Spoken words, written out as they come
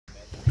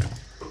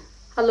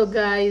Hello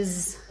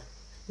guys,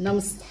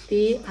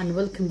 Namaste and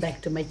welcome back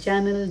to my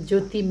channel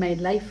Jyoti My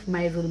Life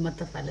My Rule ma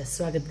तपाईलाई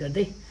स्वागत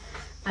गर्दै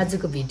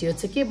आजको video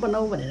चाहिँ के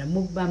बनाऊ भनेर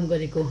मुकबाम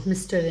गरेको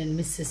मिस्टर एन्ड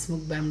मिसेस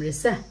मुकबाम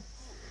रहेछ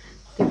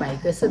त्यो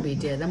भाइको यसो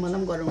भिडियो हेर्दा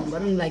मलाई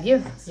गरौँ लाग्यो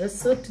र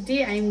so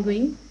today I am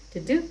going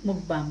to do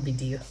मुकबाम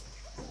video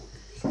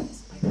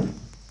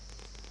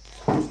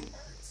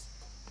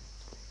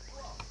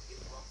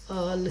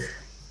all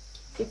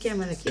यो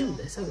क्यामेरा के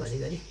हुँदैछ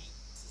घरिघरि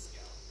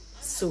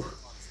सो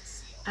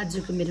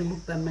आजको मेरो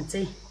मुकबाममा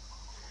चाहिँ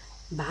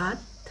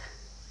भात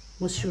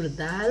मसुर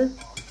दाल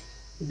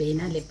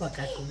भेनाले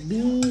पकाएको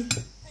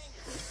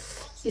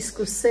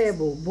इस्कुस चाहिँ अब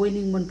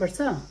बोइलिङ मन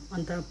पर्छ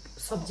अन्त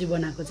सब्जी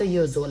बनाएको चाहिँ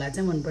यो झोला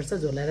चाहिँ मन पर्छ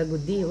झोला र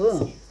गुद्दी हो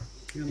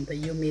अन्त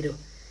यो मेरो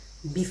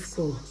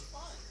बिफको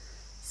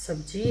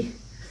सब्जी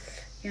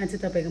यहाँ चाहिँ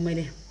तपाईको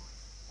मैले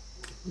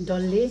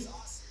डल्ले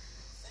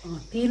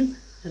तिल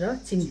र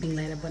चिम्पिङ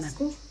लाएर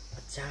बनाएको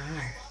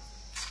अचार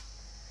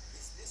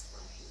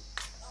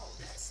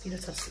किन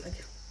सस्तो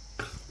लाग्यो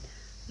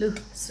लु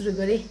सुरु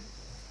गरे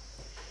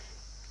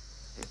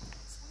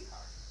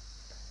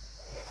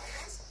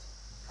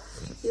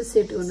यो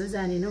सेट गर्नु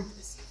जानिन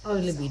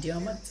अरूले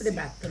भिडियोमा मजाले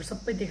भातहरु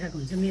सबै देखाएको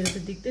हुन्छ मेरो त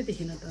देख्दै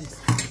देखिन त अन्त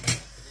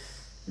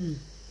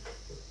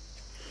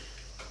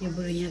यो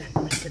बरु यहाँ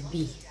राख्नुपर्छ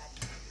बी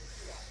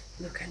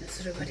लु खान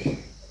सुरु गरे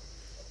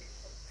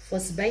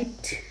first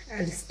bite I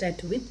will start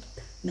with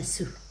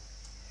मसु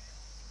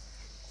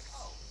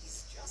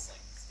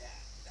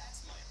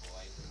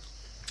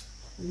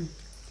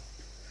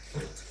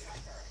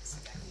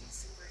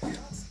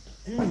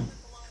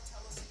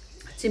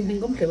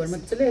चिम्पिङको पनि फ्लेभर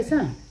मजाले आएछ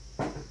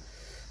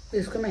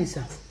यसको पनि आएछ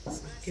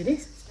के अरे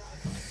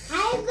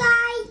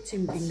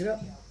चिम्पिङ र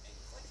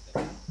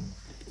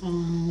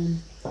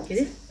के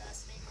अरे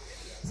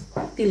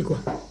तिलको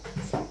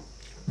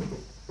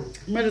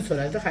मेरो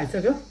छोराले त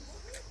खाइसक्यो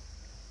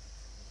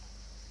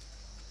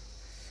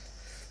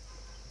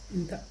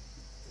अन्त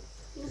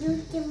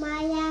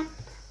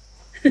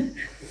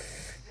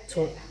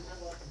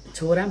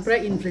छोरा पुरा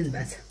इन्फ्लुएन्स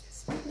भएको छ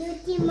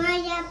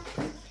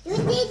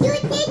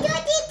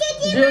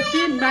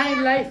ज्योति माई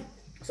लाइफ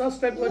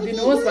सब्सक्राइब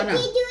गरिदिनुहोस् भन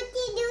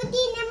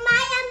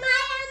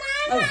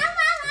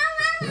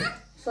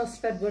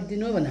सब्सक्राइब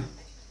गरिदिनु भन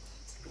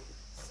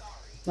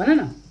भन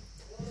न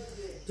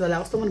झोला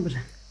कस्तो मनपर्छ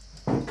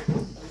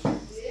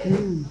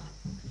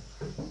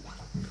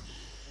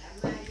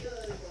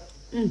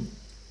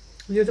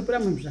यो चाहिँ पुरा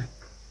मनपर्छ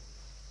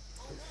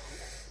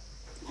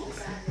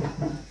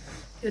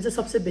यो चाहिँ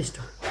सबसे बेस्ट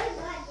हो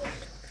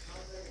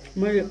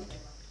मैले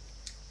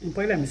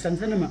पहिला हामी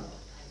सानसानोमा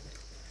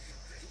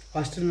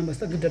हस्टेलमा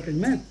बस्दा गुड्डा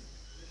प्लेनमा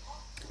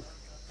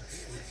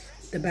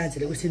त्यो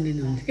बाजेले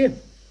उसिनिदिनुहुन्थ्यो कि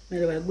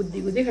मेरो भएर गुद्दी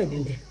गुद्दी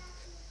खाइदिन्थेँ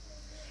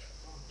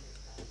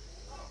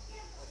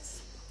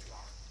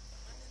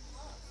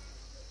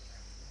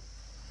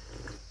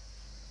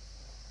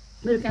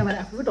मेरो क्यामेरा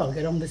आफै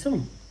ढल्केर आउँदैछ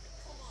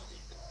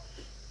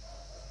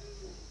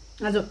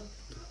आज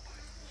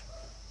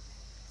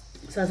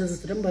सासू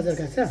ससुरा पनि बजार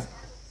गएको छ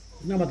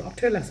नभए त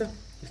अप्ठ्यारो लाग्छ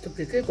यस्तो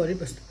के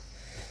गरिबस्नु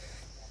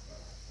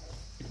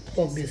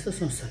पक्रियो जस्तो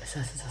सोच्छ होला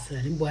सासू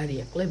ससुराले पनि बुहारी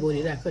एक्लै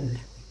बोलिरहेको नि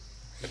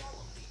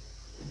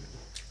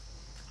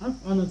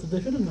अनुहार त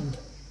देख्यो नि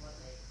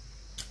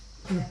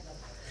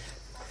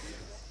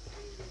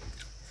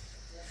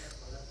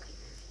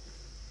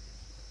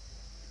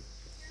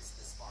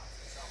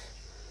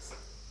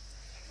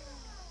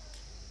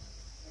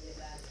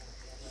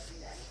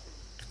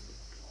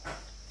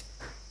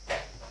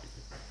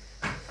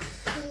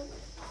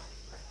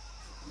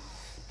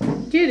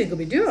के हेरेको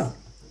भिडियो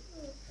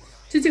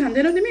चिची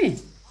खाँदैनौ तिमी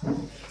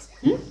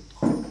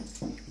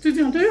चिची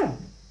खाँदैनौ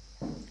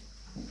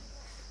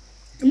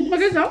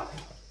मकै छ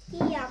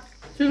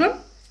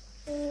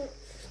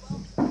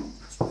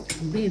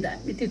बिँ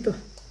दामी तितो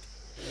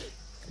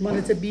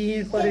मलाई चाहिँ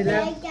बिँ करेला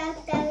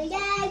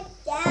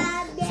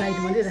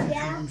साइडमा नै राखेर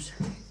खानुपर्छ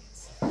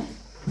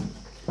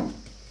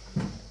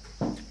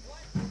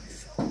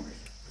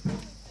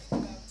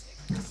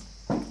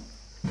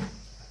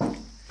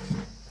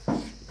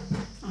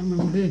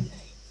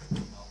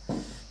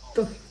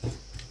तो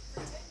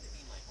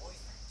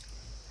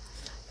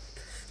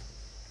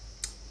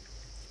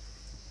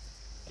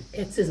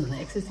एक्सेस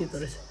भने एक्सेस तितो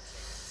रहेछ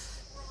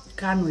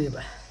कान उयो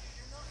भए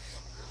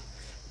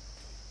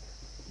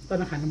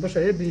गर्न खानुपर्छ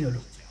अरे बिँहरू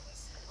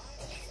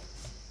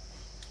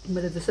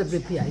मेरो त्यसो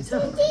बिपी हाई छ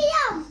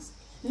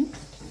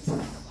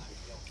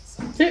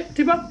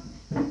टिप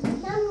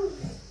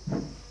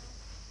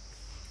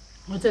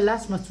म चाहिँ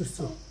लास्टमा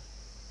चुस्छु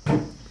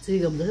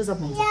चिगम जस्तो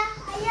सब हुन्छ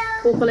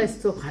कोकोलाई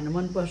यस्तो खानु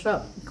मनपर्छ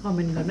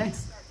कमेन्ट गर्ने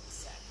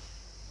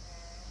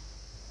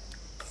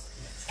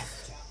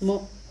म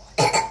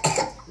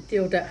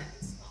त्यो एउटा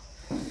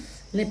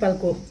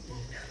नेपालको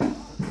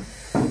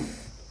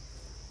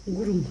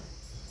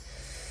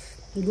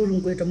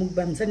गुरुङको एउटा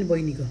मुकबाम छ नि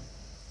बहिनीको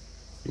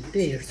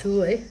त्यो हेर्छु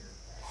है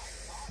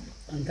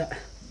अन्त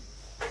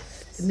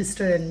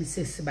मिस्टर एन्ड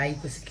मिसेस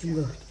भाइको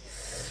सिक्किमको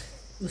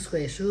उसको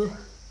हेर्छु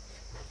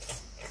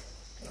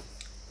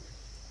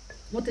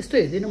म त्यस्तो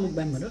हेर्दिनँ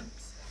मुकबामहरु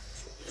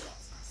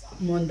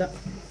म अन्त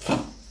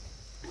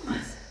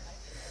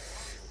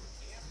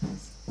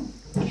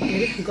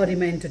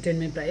गरिमा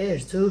एन्टरटेनमेन्ट प्रायः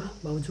हेर्छु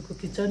भाउजूको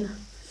किचन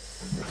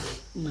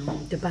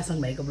त्यो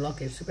पासाङ भाइको ब्लग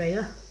हेर्छु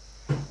प्रायः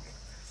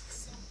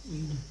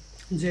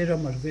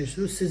जेरमहरूको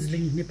हेर्छु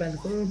सिजलिङ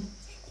नेपालको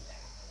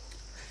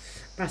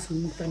पासाङ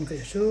मुक्तानको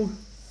हेर्छु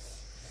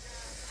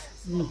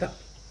अन्त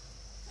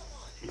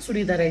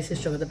सुनिता राई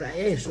श्रेष्ठको त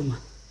प्रायः हेर्छु म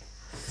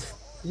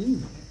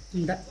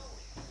अन्त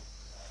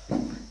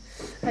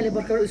अहिले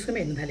भर्खर उसकोमा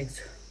हेर्न थालेको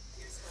छु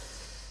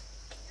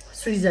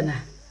सृजना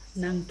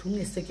नाङथुङ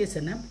यस्तो के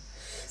छ नाम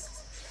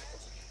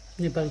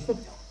नेपालको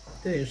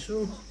त्यो हेर्छु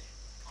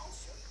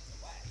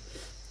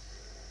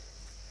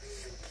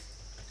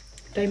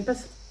टाइम पास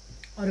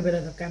अरू बेला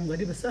त काम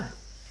गरिबस्छ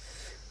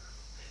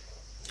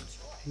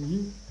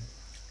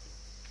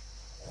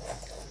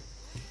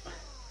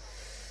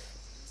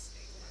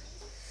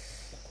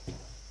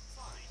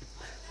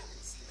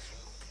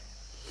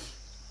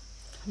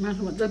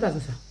मासु मजा भएको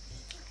छ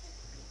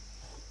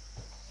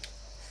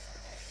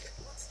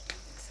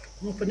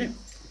म पनि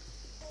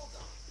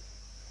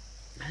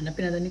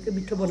खानापिना त निकै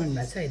मिठो बनाउनु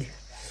भएको छ अहिले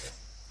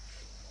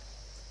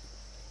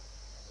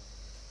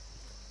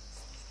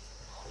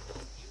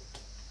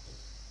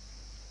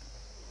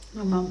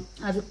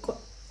आज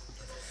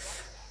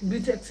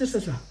बीज एक्सेस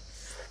छ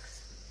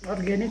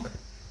अर्ग्यानिक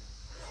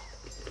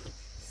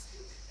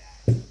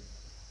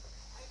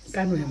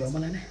काम हुने भयो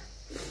मलाई नै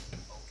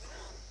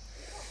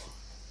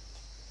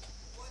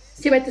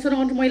के भाइ त्यसो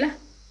नगर्नु मैला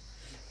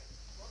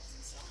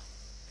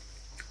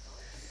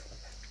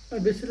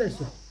बेसी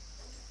लाग्छ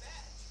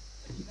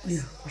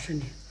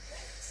खोर्सानी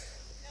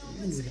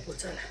भुरी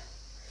पोल्छ होला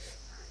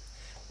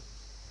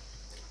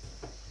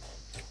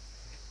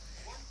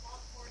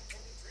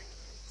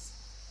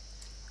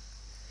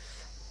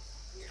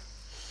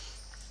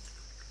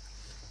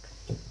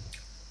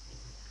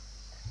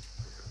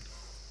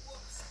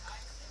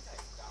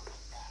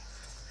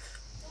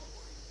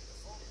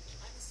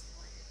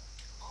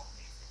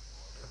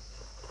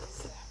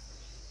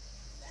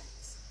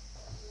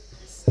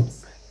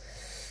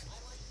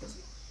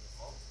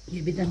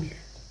ये भी दामी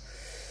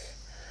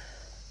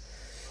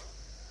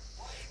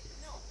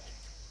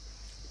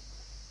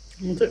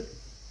म चाहिँ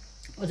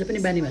अझै पनि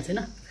बानी भएको छैन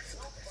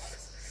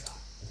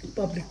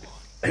पब्लिक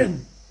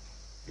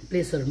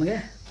प्लेसहरूमा क्या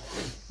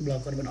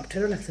ब्लगहरू पनि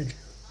अप्ठ्यारो लाग्छ नि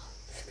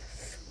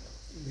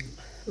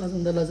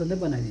लजाउँदै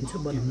बनाइदिन्छु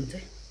बनाउनु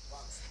चाहिँ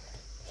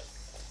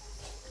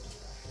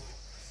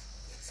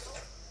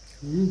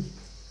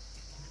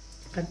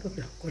काट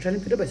पक्यो खोर्सानी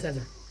पिरो भएछ आज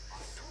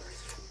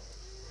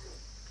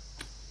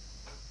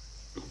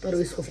तर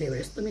उसको फ्लेभर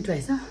यस्तो मिठो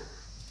आएछ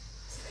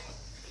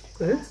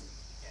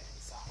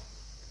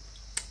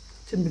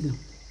चिम्पिङ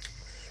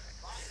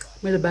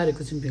मैले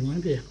बारेको चिम्पिङ हो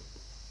नि फेरि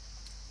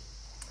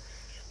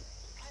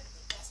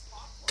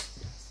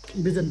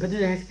बिजन पनि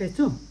राखेको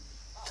छु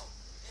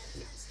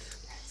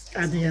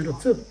आधी यहाँ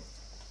रोप्छु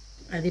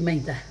आधी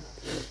माइता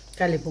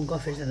कालेबुङ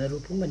कफेर जाँदा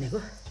रोपौँ भनेको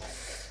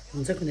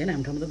हुन्छ कि हुँदैन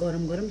हाम्रो ठाउँमा त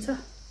गरम गरम छ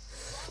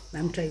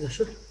हामी ट्राई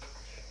गर्छु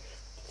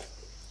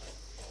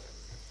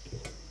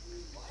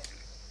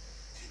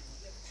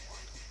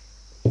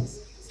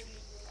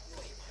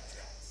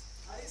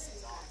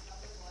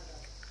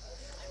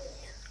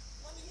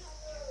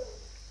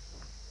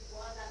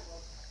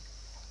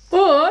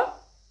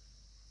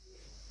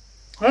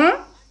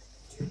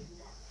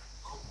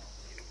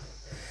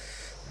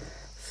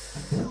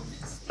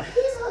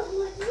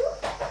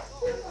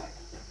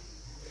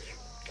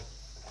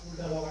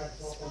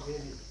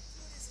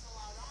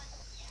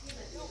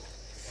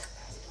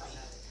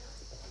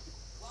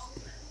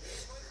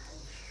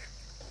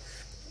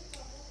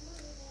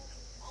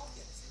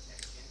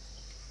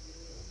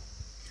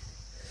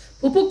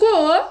पुपुको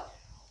हो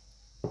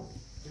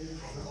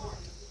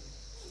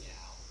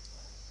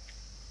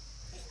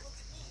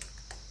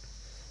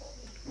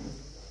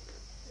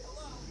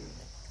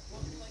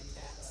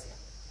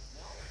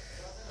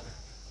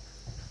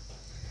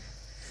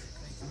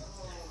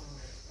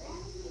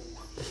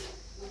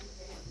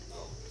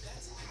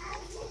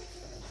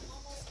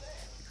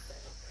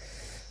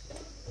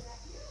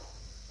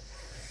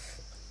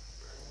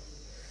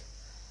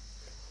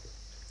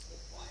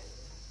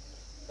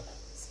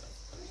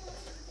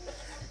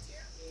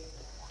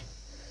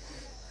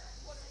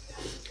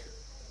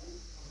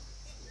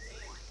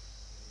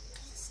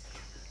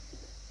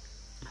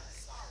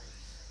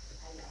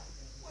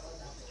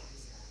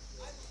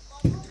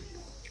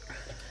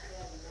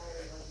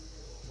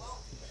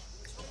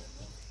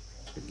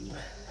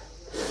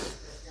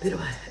Pero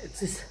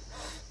it's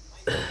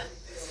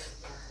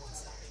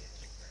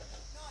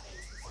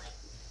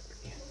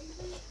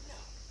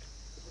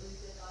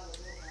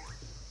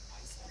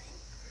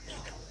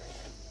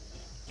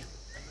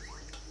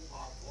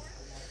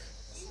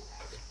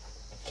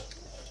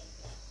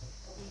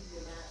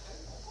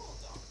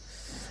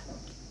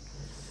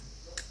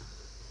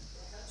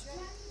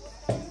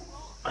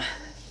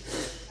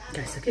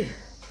guys, okay.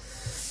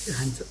 Your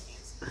hands up.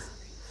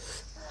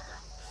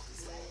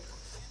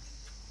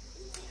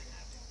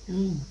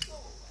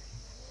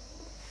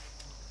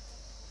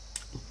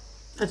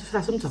 आज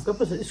सासु पनि छक्क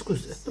पर्छ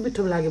इस्कुस यस्तो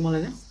मिठो लाग्यो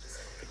मलाई नै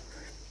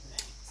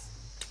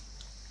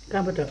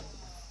कहाँबाट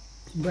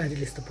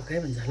बुहारीले यस्तो पकायो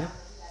भन्छ होला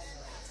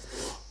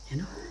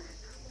हैन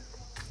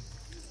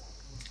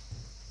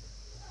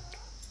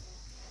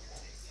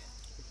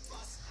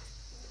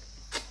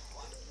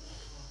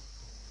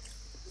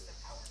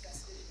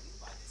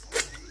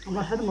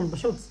मलाई साह्रै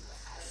मनपर्छ हौ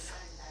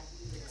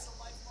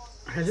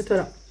खासै तर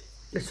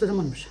यस्तो चाहिँ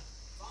मनपर्छ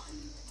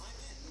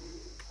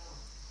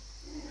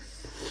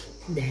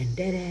ध्यान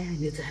ड्यारा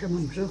यो चाहिँ साह्रै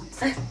मनपर्छ हौ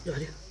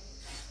झऱ्यो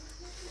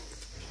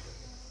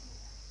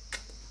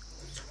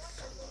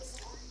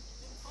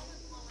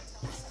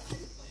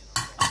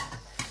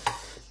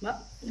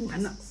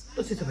खाना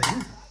उचित भएन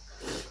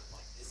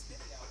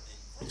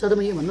सधैँ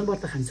म योभन्दा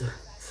बढ्ता खान्छु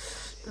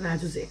तर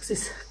आज चाहिँ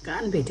एक्सिस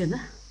कान भेटेन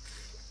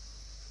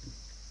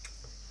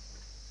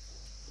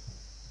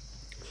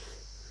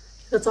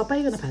र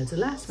चपाइकन फाल्छु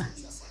लास्टमा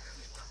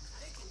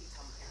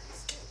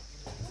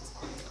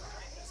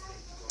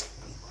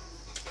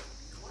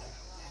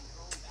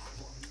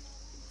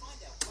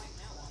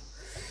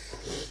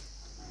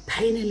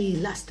फाइनली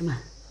लास्टमा